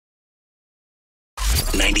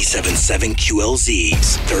97.7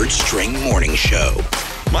 QLZ's Third String Morning Show.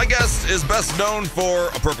 My guest is best known for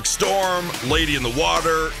A Perfect Storm, Lady in the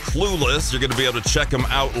Water, Clueless. You're going to be able to check him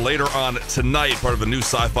out later on tonight, part of a new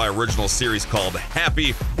sci-fi original series called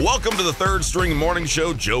Happy. Welcome to the Third String Morning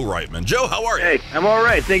Show, Joe Reitman. Joe, how are you? Hey, I'm all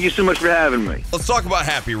right. Thank you so much for having me. Let's talk about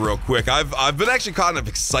Happy real quick. I've been actually kind of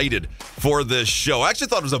excited for this show. I actually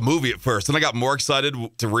thought it was a movie at first, and I got more excited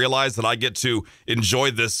to realize that I get to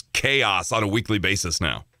enjoy this chaos on a weekly basis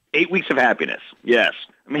now. 8 weeks of happiness. Yes.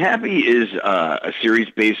 I mean, Happy is a series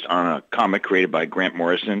based on a comic created by Grant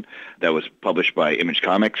Morrison that was published by Image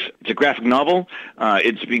Comics. It's a graphic novel.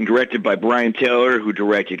 It's being directed by Brian Taylor, who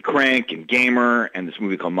directed Crank and Gamer and this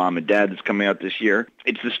movie called Mom and Dad that's coming out this year.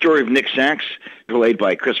 It's the story of Nick Sachs, played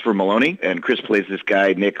by Christopher Maloney. And Chris plays this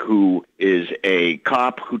guy, Nick, who is a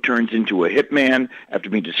cop who turns into a hitman after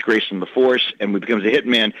being disgraced in the force. And when he becomes a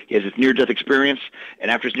hitman, he has this near-death experience. And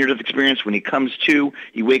after his near-death experience, when he comes to,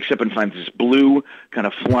 he wakes up and finds this blue kind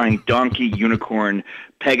of flying donkey, unicorn,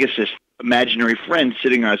 Pegasus imaginary friend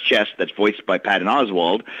sitting on his chest that's voiced by Patton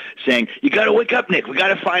Oswalt saying, "You got to wake up, Nick. We got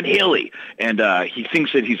to find Haley." And he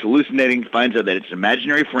thinks that he's hallucinating, finds out that it's an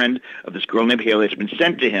imaginary friend of this girl named Haley that's been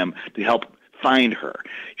sent to him to help find her.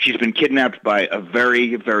 She's been kidnapped by a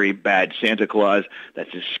very, very bad Santa Claus.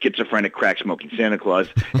 That's a schizophrenic, crack-smoking Santa Claus,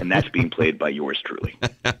 and that's being played by yours truly.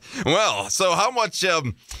 Well, so how much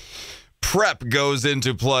prep goes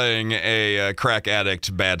into playing a crack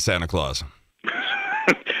addict bad Santa Claus?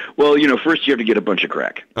 Well, first you have to get a bunch of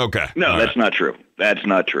crack. Okay. No, that's not true. That's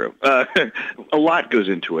not true. A lot goes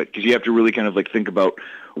into it because you have to really kind of think about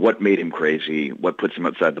what made him crazy, what puts him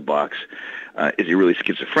outside the box. Is he really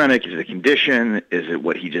schizophrenic? Is it a condition? Is it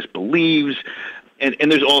what he just believes? And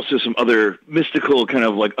there's also some other mystical kind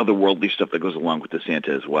of otherworldly stuff that goes along with the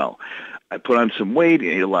Santa as well. I put on some weight,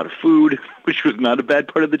 ate a lot of food, which was not a bad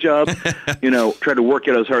part of the job. Tried to work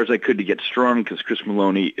out as hard as I could to get strong because Chris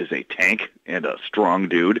Maloney is a tank and a strong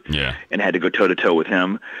dude. Yeah. And had to go toe-to-toe with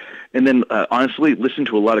him. And then, honestly, listened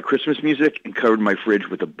to a lot of Christmas music and covered my fridge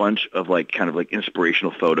with a bunch of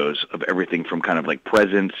inspirational photos of everything from kind of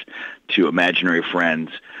presents to imaginary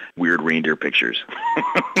friends, weird reindeer pictures.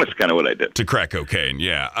 That's kind of what I did. To crack cocaine,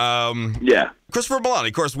 yeah. Yeah. Christopher Maloney,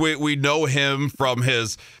 of course, we know him from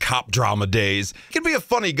his cop drama days. He can be a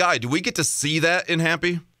funny guy. Do we get to see that in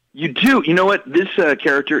Happy? You do. You know what? This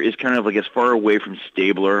character is kind of as far away from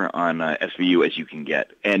Stabler on SVU as you can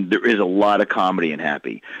get. And there is a lot of comedy in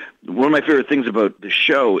Happy. One of my favorite things about the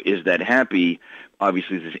show is that Happy,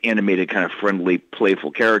 obviously, is this animated, kind of friendly,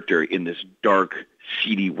 playful character in this dark,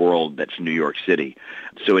 seedy world that's New York City.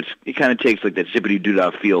 So it kind of takes that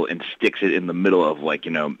zippity-doo-dah feel and sticks it in the middle of,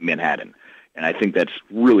 Manhattan. And I think that's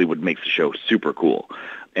really what makes the show super cool.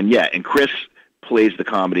 And Chris plays the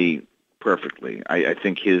comedy perfectly. I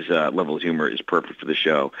think his level of humor is perfect for the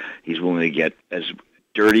show. He's willing to get as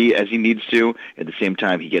dirty as he needs to. At the same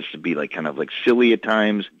time, he gets to be silly at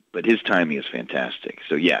times, but his timing is fantastic.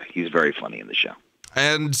 So he's very funny in the show.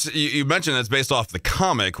 And you mentioned it's based off the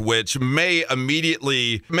comic, which may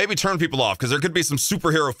immediately maybe turn people off because there could be some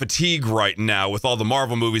superhero fatigue right now with all the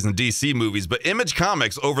Marvel movies and DC movies. But Image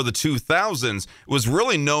Comics over the 2000s was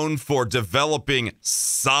really known for developing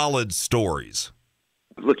solid stories.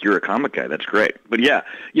 Look, you're a comic guy. That's great. But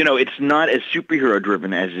it's not as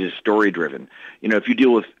superhero-driven as it is story-driven. If you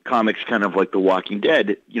deal with comics kind of like The Walking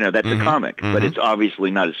Dead, that's a comic. Mm-hmm. But it's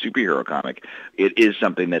obviously not a superhero comic. It is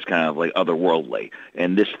something that's kind of otherworldly.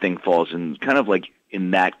 And this thing falls in kind of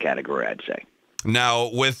in that category, I'd say.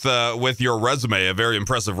 Now, with your resume, a very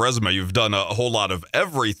impressive resume, you've done a whole lot of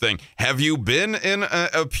everything. Have you been in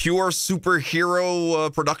a pure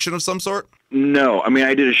superhero production of some sort? No. I mean,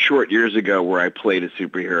 I did a short years ago where I played a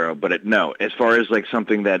superhero, but no. As far as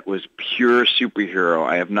something that was pure superhero,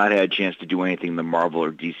 I have not had a chance to do anything in the Marvel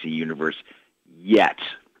or DC universe yet.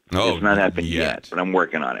 It's not happened yet, but I'm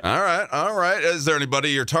working on it. All right. Is there anybody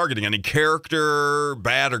you're targeting? Any character,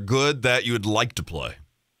 bad or good, that you would like to play?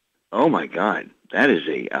 Oh my God, that is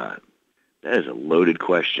a loaded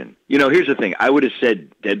question. Here's the thing. I would have said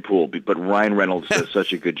Deadpool, but Ryan Reynolds does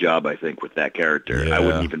such a good job, I think, with that character. Yeah. I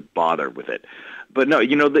wouldn't even bother with it. But no,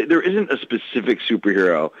 there isn't a specific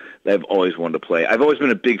superhero that I've always wanted to play. I've always been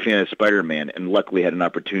a big fan of Spider-Man, and luckily had an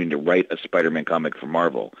opportunity to write a Spider-Man comic for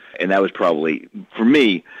Marvel. And that was probably, for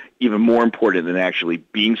me, even more important than actually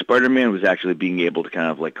being Spider-Man was actually being able to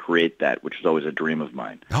kind of create that, which is always a dream of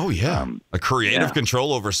mine. Oh, yeah. A creative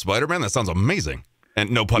control over Spider-Man? That sounds amazing.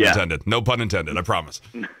 And no pun intended. No pun intended, I promise.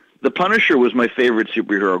 The Punisher was my favorite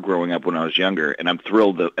superhero growing up when I was younger, and I'm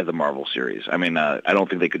thrilled at the Marvel series. I mean, I don't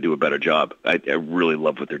think they could do a better job. I really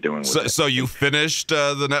love what they're doing with it. So you finished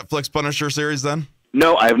the Netflix Punisher series then?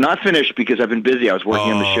 No, I have not finished because I've been busy. I was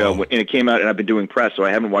working on the show, and it came out, and I've been doing press, so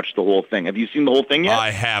I haven't watched the whole thing. Have you seen the whole thing yet?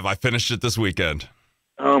 I have. I finished it this weekend.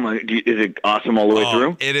 Oh, my. Is it awesome all the way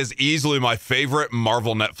through? It is easily my favorite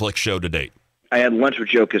Marvel Netflix show to date. I had lunch with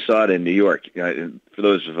Joe Quesada in New York. For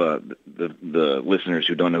those of the listeners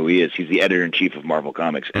who don't know who he is, he's the editor-in-chief of Marvel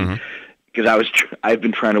Comics. And because I've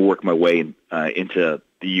been trying to work my way into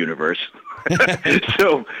the universe.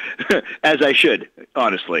 So, as I should,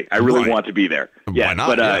 honestly. I really want to be there. Yeah, why not?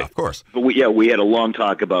 But, of course. But we had a long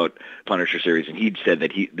talk about Punisher series, and he'd said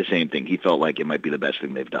that the same thing. He felt like it might be the best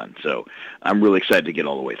thing they've done. So I'm really excited to get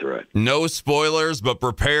all the way through it. No spoilers, but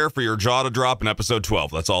prepare for your jaw to drop in episode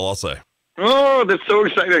 12. That's all I'll say. Oh, that's so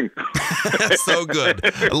exciting. So good.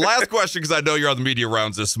 Last question, because I know you're on the media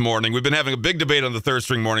rounds this morning. We've been having a big debate on the Third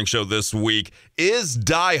String Morning Show this week. Is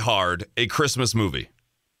Die Hard a Christmas movie?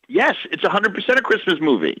 Yes, it's 100% a Christmas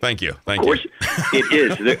movie. Thank you. Of course, it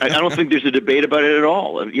is. I don't think there's a debate about it at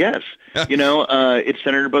all. Yes. It's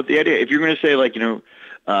centered about the idea. If you're going to say, like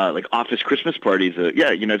office Christmas parties,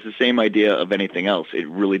 it's the same idea of anything else. It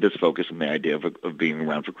really does focus on the idea of being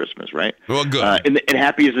around for Christmas, right? Well, good. And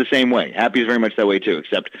Happy is the same way. Happy is very much that way, too,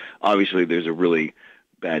 except obviously there's a really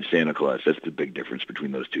bad Santa Claus. That's the big difference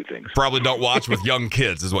between those two things. Probably don't watch with young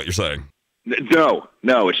kids is what you're saying. No,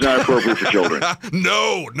 it's not appropriate for children.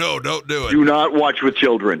 No, don't do it. Do not watch with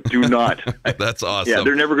children. Do not. That's awesome. Yeah,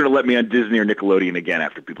 they're never going to let me on Disney or Nickelodeon again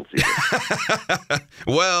after people see it.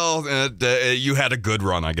 Well, you had a good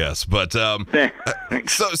run, I guess. But so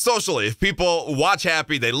socially, if people watch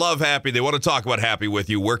Happy, they love Happy, they want to talk about Happy with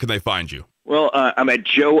you, where can they find you? Well, I'm at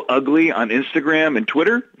Joe Ugly on Instagram and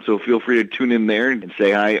Twitter, so feel free to tune in there and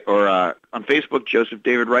say hi. Or on Facebook, Joseph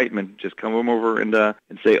David Reitman. Just come over and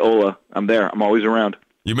say hola. I'm there. I'm always around.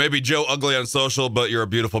 You may be Joe Ugly on social, but you're a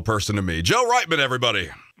beautiful person to me. Joe Reitman, everybody.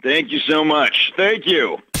 Thank you so much. Thank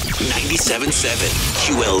you. 97.7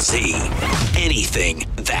 QLZ. Anything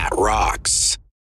that rocks.